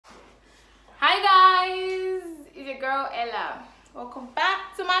girl Ella. Welcome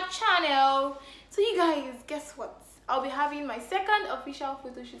back to my channel. So you guys, guess what? I'll be having my second official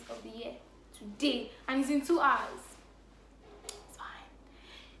photo shoot of the year today, and it's in 2 hours. It's fine.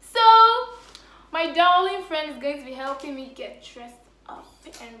 So my darling friend is going to be helping me get dressed up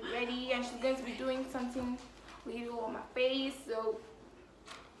and ready, and she's going to be doing something little on my face. So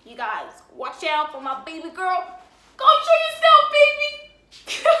you guys, watch out for my baby girl. Come show yourself, baby.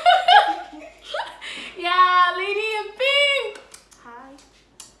 Yeah, lady in pink. Hi.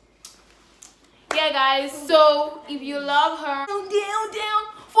 Yeah, guys. So if you love her, down,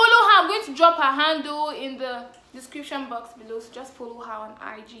 follow her. I'm going to drop her handle in the description box below. So just follow her on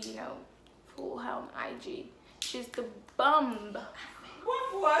IG. You know, follow her on IG. She's the bum.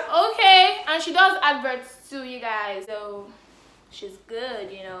 What? Okay, and she does adverts too, you guys. So she's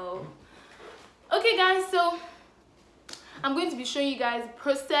good, you know. Okay, guys. So I'm going to be showing you guys the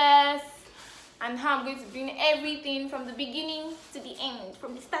process and how I'm going to bring everything from the beginning to the end,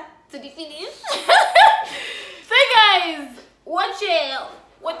 from the start to the finish. So guys, watch it.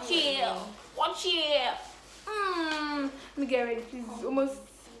 Let me get ready, please. It's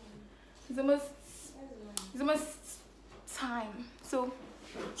almost time. So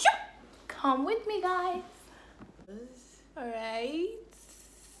come with me, guys. All right,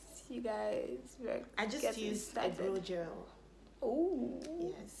 you guys. I just used a brow gel. Oh.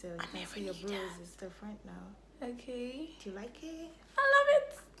 Yeah, so you can see your brows is different now. Okay. Do you like it? I love it.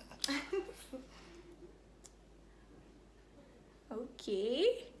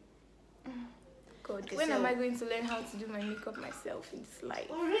 Okay. God, Okay, when so am I going to learn how to do my makeup myself in this life?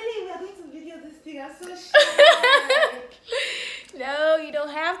 Oh really? We are going to video this thing. I'm so shy. No, you don't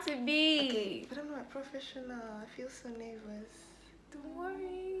have to be. Okay, but I'm not a professional. I feel so nervous. Don't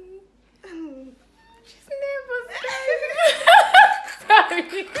worry. She's nervous, guys.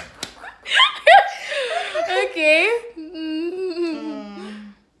 Sorry. Okay.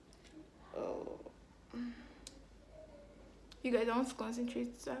 Oh. You guys, I want to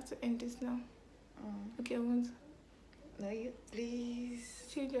concentrate, so I have to end this now. Okay, I won't. No, you please.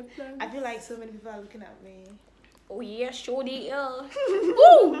 Change your plan. I feel like so many people are looking at me. Oh yeah, sure they are.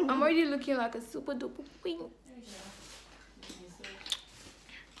 Ooh, I'm already looking like a super duper queen.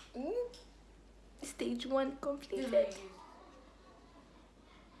 Stage 1 completed.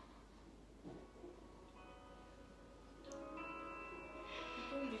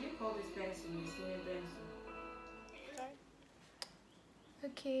 Did you call this pencil a sewing pencil?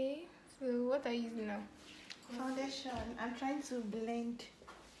 Okay, so what are you using now? Foundation. I'm trying to blend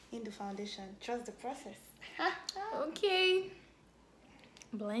in the foundation. Trust the process. Okay.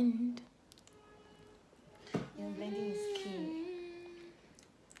 Blend. You know, blending is key.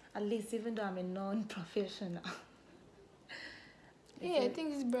 At least, even though I'm a non-professional. Yeah, I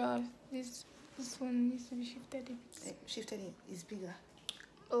think this brow, this one needs to be shifted a bit. Shifted it. It's bigger.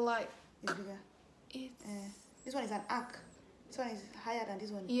 Like It's bigger. it's This one is an arc. This one is higher than this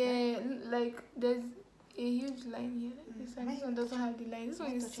one. yeah, like there's a huge line here. This one doesn't have the line. This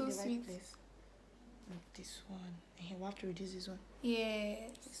one is so sweet. Like this one. And we'll have to reduce this one.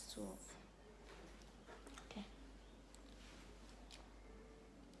 Yes. It's 12. Okay.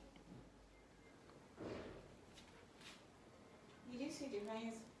 Did you see the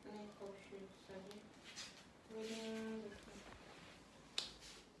nice makeup shoot?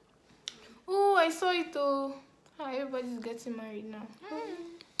 Oh, I saw it though. How everybody's getting married now.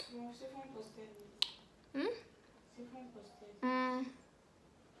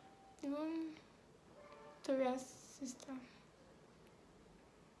 Even Toria's sister.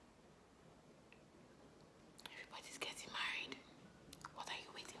 Everybody's getting married. What are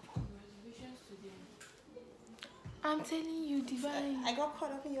you waiting for? I'm telling you, Divine. I got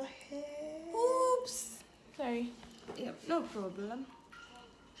caught up in your hair. Oops. Sorry. Yep, no problem.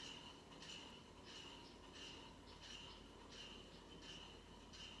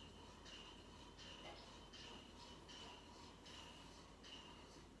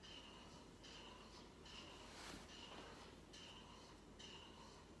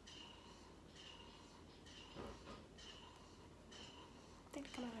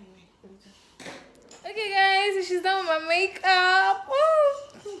 Okay, guys, so she's done with my makeup. Oh,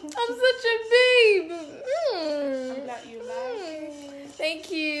 I'm such a babe. I'm glad you like it.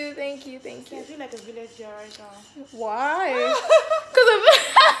 Thank you. I feel like a village girl right now. Why? Because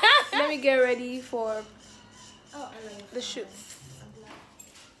let me get ready for the shoot.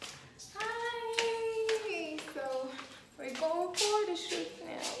 Hi. So we're going for the shoot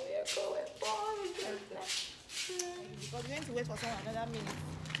now. We're going to wait for someone another minute.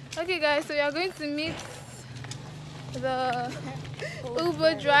 Okay, guys, so we are going to meet the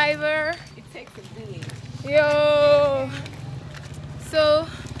Uber driver. It takes a village. Yo. So.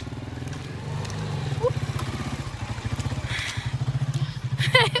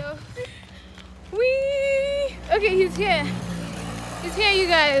 Wee. Okay, he's here. He's here, you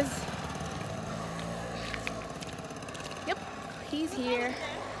guys. Yep, he's here.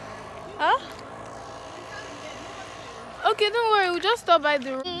 Huh? Okay, don't worry. We'll just stop by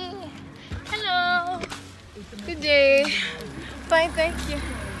the room. Hello. Good day. Fine, thank you.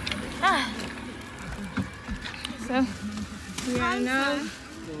 So we are now.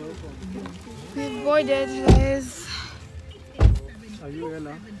 We boarded, guys. Are you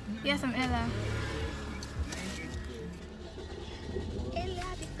Ella? Yes, I'm Ella. Ella,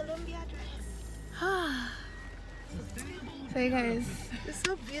 the Columbia dress. So you guys. It's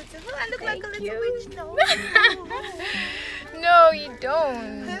so beautiful. I look like a Thank little you. witch now. No, you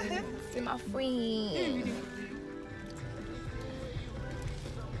don't. See my friend.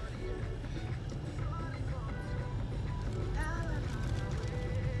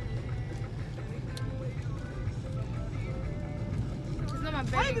 It's not my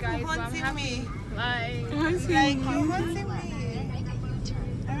birthday, guys, but I'm happy. Like You're haunting me.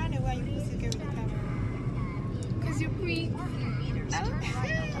 I ran away. You pussy girl with the camera. cause you're pretty.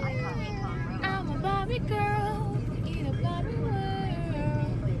 I'm a Barbie girl in a Barbie world.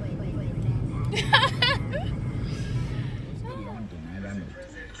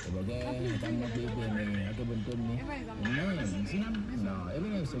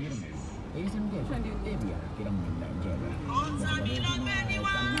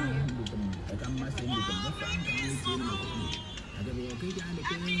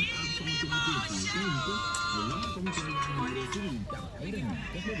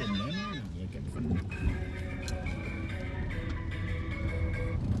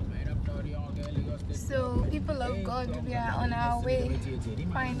 So, people of God, we are on our way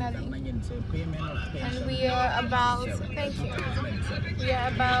finally, and we are about, thank you, we are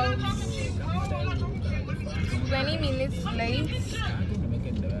about 20 minutes late.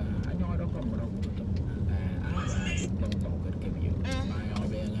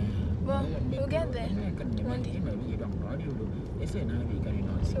 Well, we'll get there one day.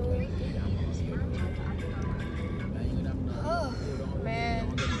 So, oh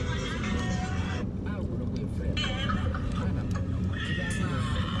man,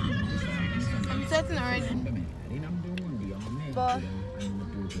 I'm sweating already. But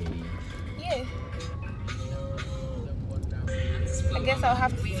yeah, I guess I'll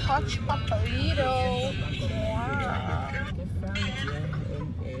have to touch up a little. Wow.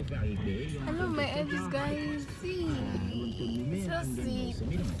 I love my edges, guys. See, so sweet.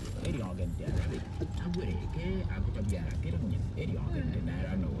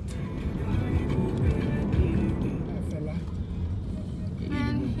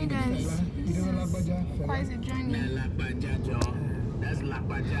 Man, you guys, this is quite a journey.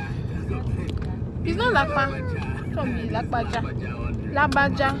 It's not Lakpa. It can be Lakbaja.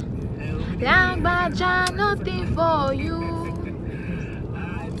 Labaja. Labaja, nothing for you.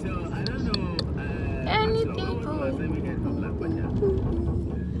 Anything for you.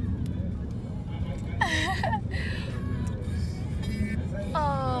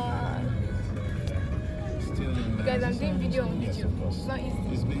 Guys, I'm doing video on YouTube. It's not easy.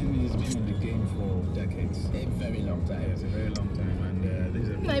 He's been in the game for decades. A very long time. Yes, a very long time. And this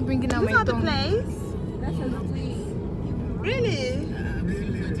is I'm not bringing out my tongue. Place? That's a good place. Really?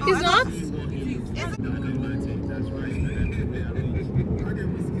 It's not? That's right.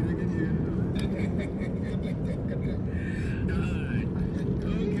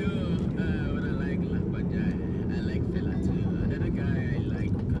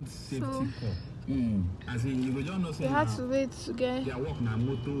 As in, you don't know, You have to wait to get like,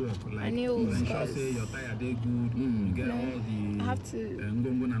 a new because your tire they good, you get all the I have to,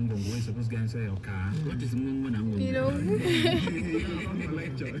 you're supposed to get your car. What is you know.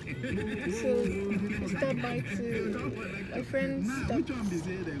 So stop by to my friend's stop.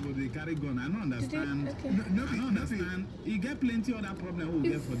 They carry gun. I don't understand. Okay. No, I don't understand. You get plenty of that problem.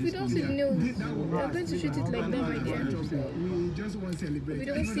 If we don't see the news, we're going to shoot it like that right there. We just want to celebrate. If we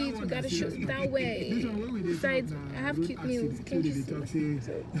don't see it, we gotta shoot that way. Besides, I have cute nails. Can't you see?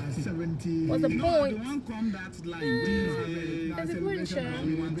 What's the The point? one come that line. There's a point, child.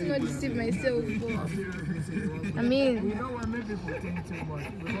 To not deceive myself. But, I mean, We don't want to make people think too much.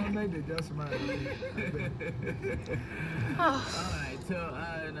 We want to make them just smile. Alright, so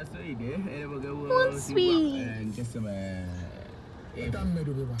that's what you did. We'll go One sweet. and get some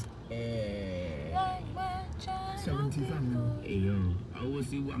 70 I will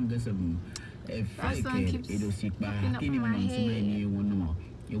see one get some that song keeps popping up in my head.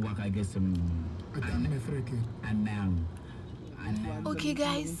 you walk I get some. And now. Okay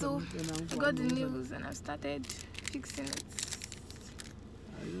guys, so I got the nails and I've started fixing it.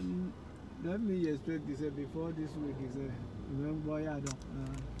 Let me expect this before this week is remember I don't.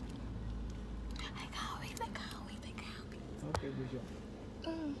 I can't wait. Okay, Bishop.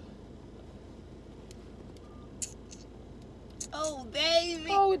 Oh, baby.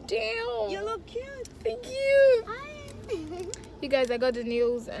 Oh damn. You look cute. Thank you. You guys, I got the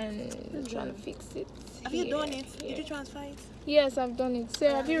nails and I'm trying to fix it. Have you done it? Did you transfer it? Yes, I've done it.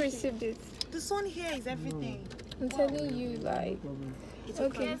 Sarah, have you received it? The sun here is everything. I'm telling you, like. It's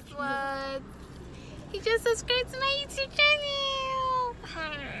Okay. Guess what? He just subscribed to my YouTube channel.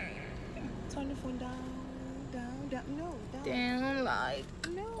 Turn the phone down. No, down. Damn, like.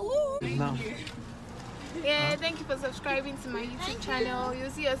 No. Now. Yeah, thank you for subscribing to my YouTube channel.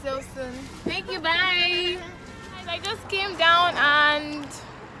 You'll see yourself soon. Thank you, bye. I just came down and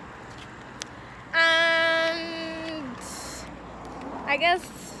I guess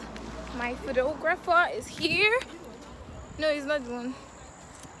my photographer is here. No, he's not the one.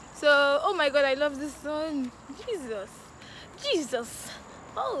 So, oh my god, I love this sun. Jesus.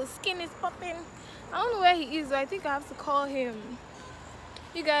 Oh, skin is popping. I don't know where he is, but I think I have to call him.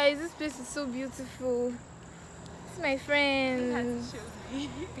 You guys, this place is so beautiful. It's my friend.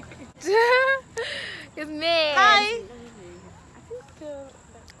 It's me. Hi.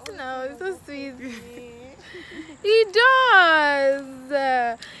 No, it's so sweet. He does.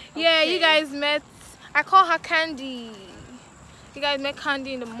 Yeah, you guys met. I call her Candy. You guys met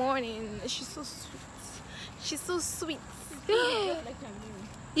Candy in the morning. She's so sweet.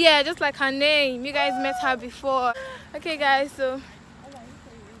 Yeah, just like her name. You guys met her before. Okay, guys, so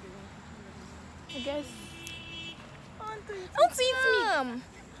I guess I want to eat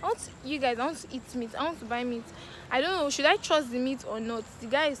meat. You guys, I want to eat meat. I want to buy meat. I don't know, should I trust the meat or not? The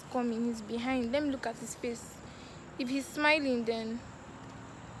guy is coming, he's behind. Let me look at his face. If he's smiling, then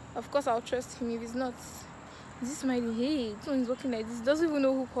of course I'll trust him. If he's not, is he smiling? Hey, someone's walking like this. Doesn't even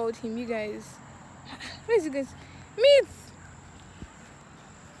know who called him, you guys. Where is he going? Meat!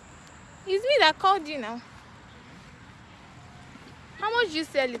 It's me that called you now. How much do you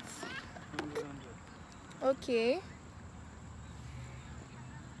sell it? Okay.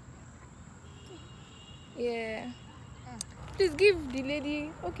 Yeah. Please give the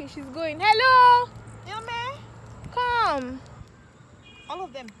lady. Okay, she's going. Hello. Yeah, man. Come. All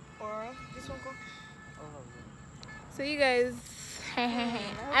of them, or this one go? So you guys,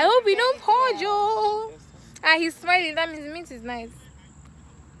 I hope you don't pour Joe. Ah, he's smiling. That means the meat is nice.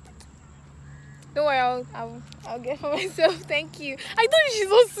 Don't worry, I'll get for myself. Thank you. I thought she's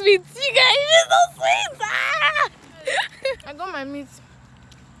so sweet. You guys, she's so sweet. Ah! I got my meat.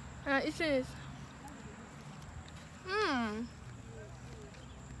 And I'm eating it.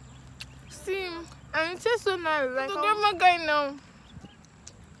 See, and it tastes so nice. Like, to get my guy now.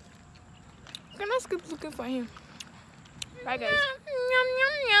 Can I keep looking for him? Bye, guys.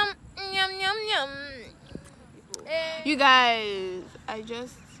 You guys, I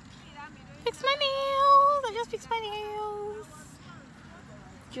just fixed my nails.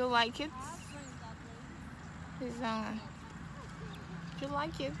 Do you like it? Do you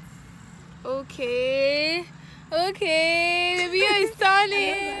like it? Okay, the video is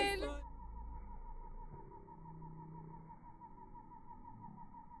turning.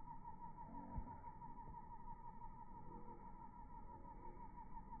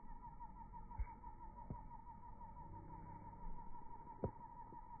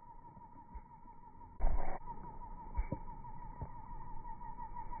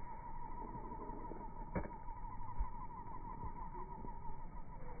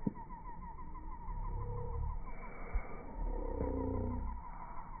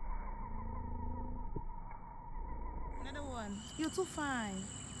 Another one. You're too fine.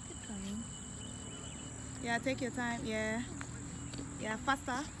 Keep coming. Yeah, take your time. Yeah,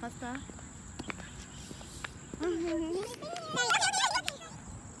 faster.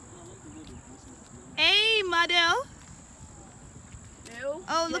 Hey, model.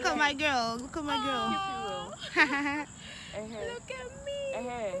 Oh, look at my girl. Look at me.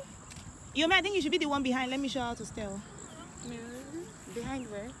 Yo, man, I think you should be the one behind. Let me show you how to steal. Behind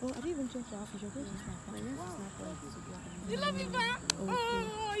where? Oh, I didn't even change your outfit. Your face is not. You love me back?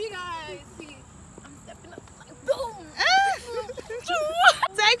 Oh, you guys. See, I'm stepping up. Boom.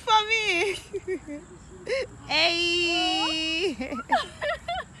 Take for me. Hey.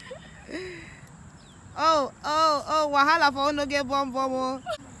 Oh, wahala for no get bomb.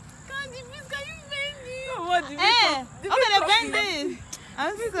 Candy, please, can you bend it? What do you Hey, okay, the bending.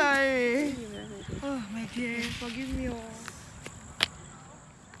 I'm sorry. Oh my dear, forgive me all.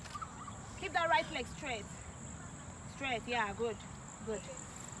 right leg straight. Straight, yeah, good. Good.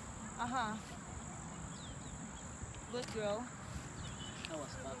 Good girl. That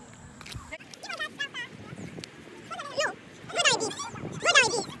was fun.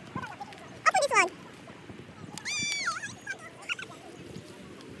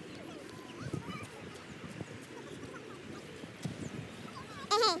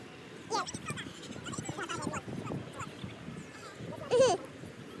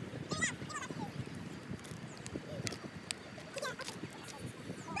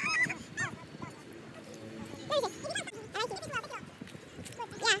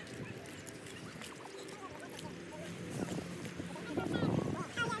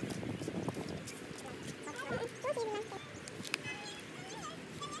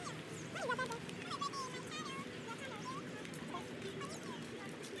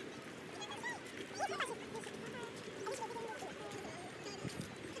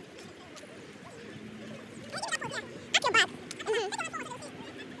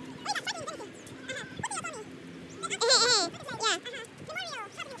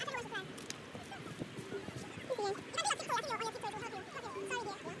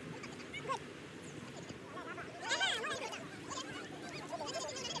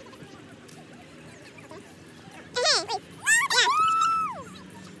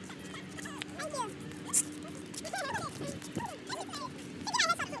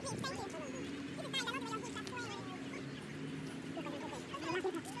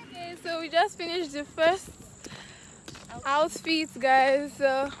 So we just finished the first outfit, guys.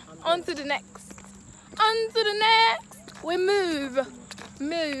 So on to the next. On to the next. We move.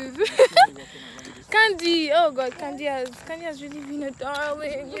 Candy. Oh God, Candy has really been a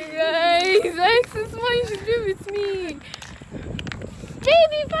darling. You guys, like since when you should be with me.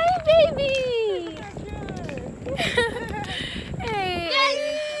 Baby, fine baby. Hey.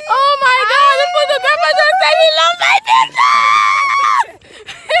 Oh my God, the photographer just said he loved my picture.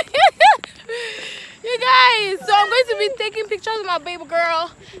 You guys, so I'm going to be taking pictures of my baby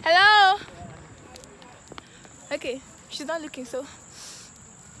girl. Hello. Okay, she's not looking, so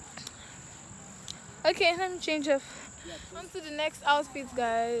okay, let me change up. On to the next outfit,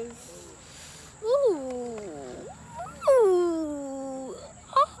 guys. Ooh. Oh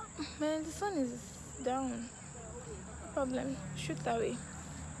man, the sun is down. No problem, shoot that way.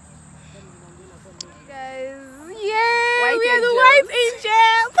 Guys, yeah, we are the white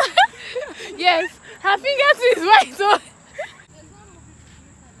angels. Yes, her fingers is white. So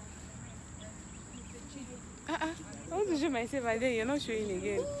I want to show myself, and then you're not showing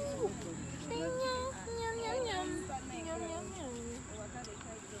again.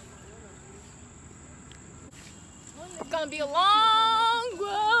 it's gonna be a long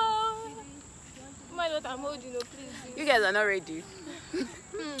road. My daughter, I'm holding you, please. You guys are not ready. You're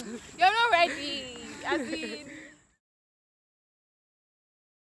not ready. I did.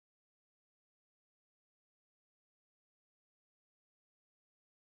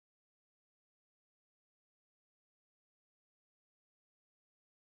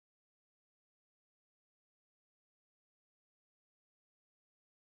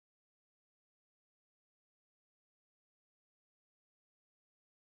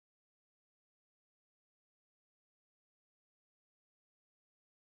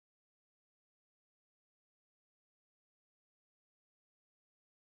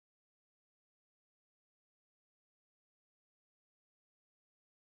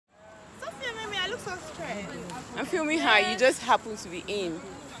 Stop filming me, I look so stressed. I'm filming her, you just happen to be in.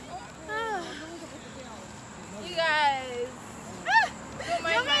 You guys. Don't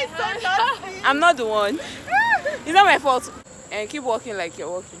mind my hand. I'm not the one. It's not my fault. And keep walking like you're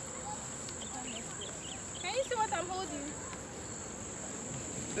walking. Can you see what I'm holding?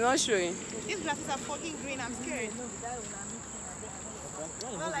 I'm not showing. These glasses are fucking green, I'm scared. I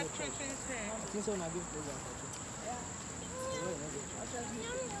don't like changing hair.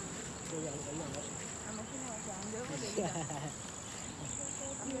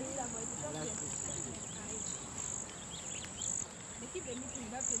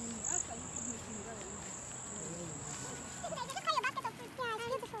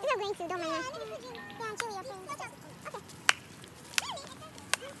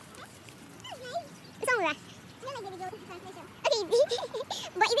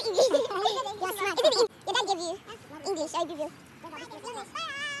 English, I give you.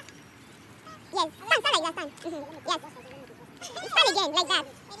 Yes, stand like that, stand. Yes. Stand again, like that.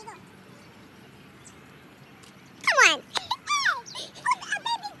 Come on.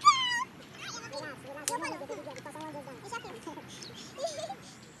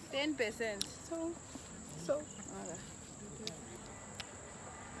 10%. So.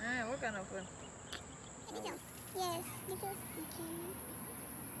 What kind of one? Yes, because okay.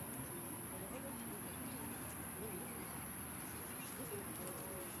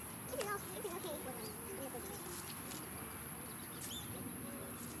 It is okay.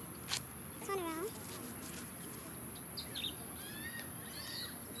 Turn around.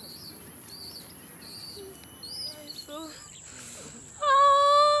 So,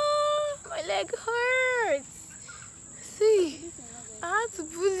 oh, my leg hurts. See, I had to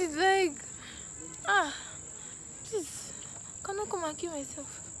put it like, please, cannot come and kill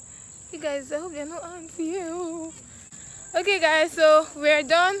myself. You guys, I hope there are no ants here. Oh. Okay, guys, so we're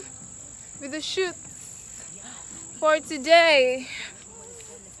done with the shoot for today.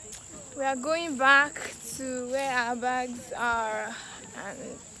 We are going back to where our bags are, and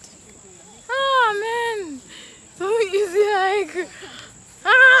man, so easy, like,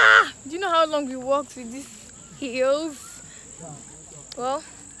 do you know how long we walked with these heels? Well,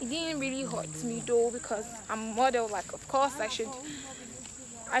 it didn't really hurt me though, because I'm a model. Like, of course I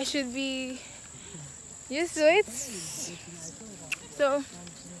should be used to it. So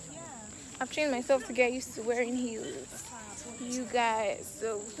I've trained myself to get used to wearing heels, you guys.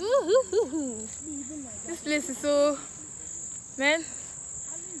 So this place is so, man,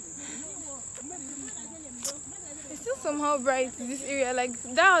 it's still somehow bright in this area. Like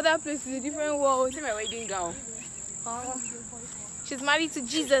that other place is a different world. See my wedding gown. Oh, she's married to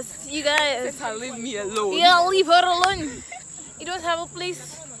Jesus, you guys. Let her leave me alone. Yeah, leave her alone. You don't have a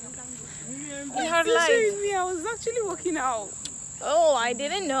place in her life. Me, I was actually working out. Oh, I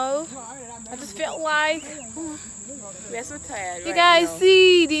didn't know. I just felt like We are so tired. you guys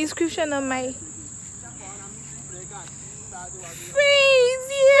see the inscription on my face.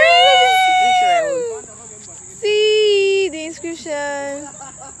 Yes. See the inscription.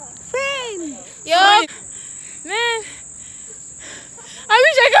 Friend. Yo, man. I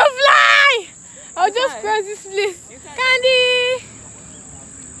wish I could fly. I'll just cross this place. Candy.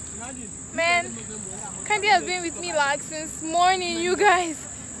 Man, Candy has been with me like since morning, you guys.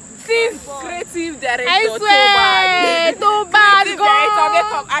 Since creative director, I swear, Tobag,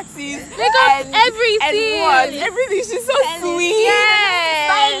 makeup artist, everything. Everything. She's so sweet. Yeah.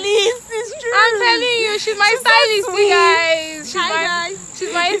 Stylist, it's true. I'm telling you, she's my stylist, you guys.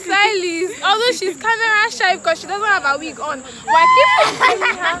 She's my stylist. Although she's camera shy because she doesn't have a wig on. But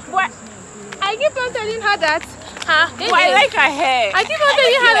I keep on telling her that. I like her hair. I keep on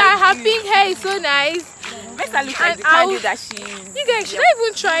telling her that her pink hair is so nice. Makes her look like the Candy that she is. You guys, should I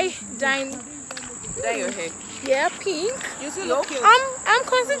even try dye your hair? Yeah, pink. You still look cute. I'm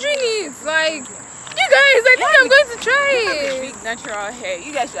considering it. Like, you guys, I think I'm going to try it. Big natural hair.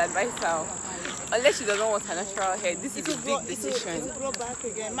 You guys should advise her. Unless she doesn't want her natural hair, this is a big decision. It will grow back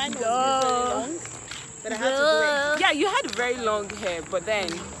again. Mine was very long, but I had to do it. Yeah, you had very long hair, but then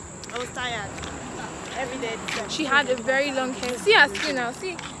I was tired. Every day. She had a very long hair. See her skin now.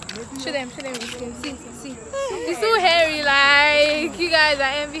 See. Show them the skin. See. She's so hairy. Like, you guys,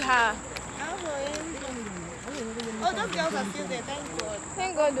 I envy her. Oh, those girls are still there. Thank God.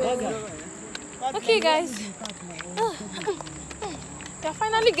 Thank God. Though. Okay, guys. We're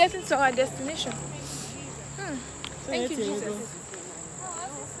finally getting to our destination. Thank you, Jesus.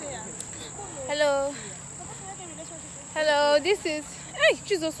 Hello. Hello, this is... Hey,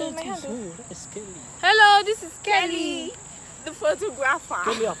 Jesus, hold my hand. Hello, this is Kelly. The photographer.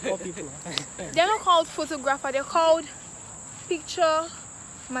 Kelly of four people. They're not called photographer, they're called picture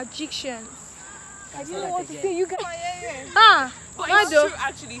magicians. I didn't know what to say, you guys. But it's true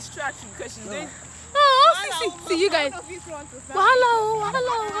actually, because she's doing... Oh, see you guys. Hello.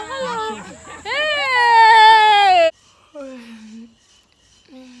 Hey!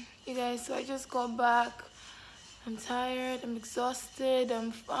 You guys, so I just got back. I'm tired, I'm exhausted,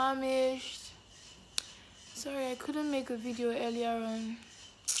 I'm famished. Sorry, I couldn't make a video earlier on.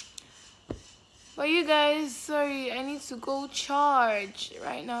 But you guys, sorry, I need to go charge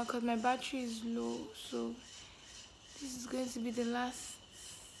right now because my battery is low. So this is going to be the last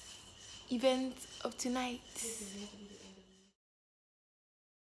event of tonight.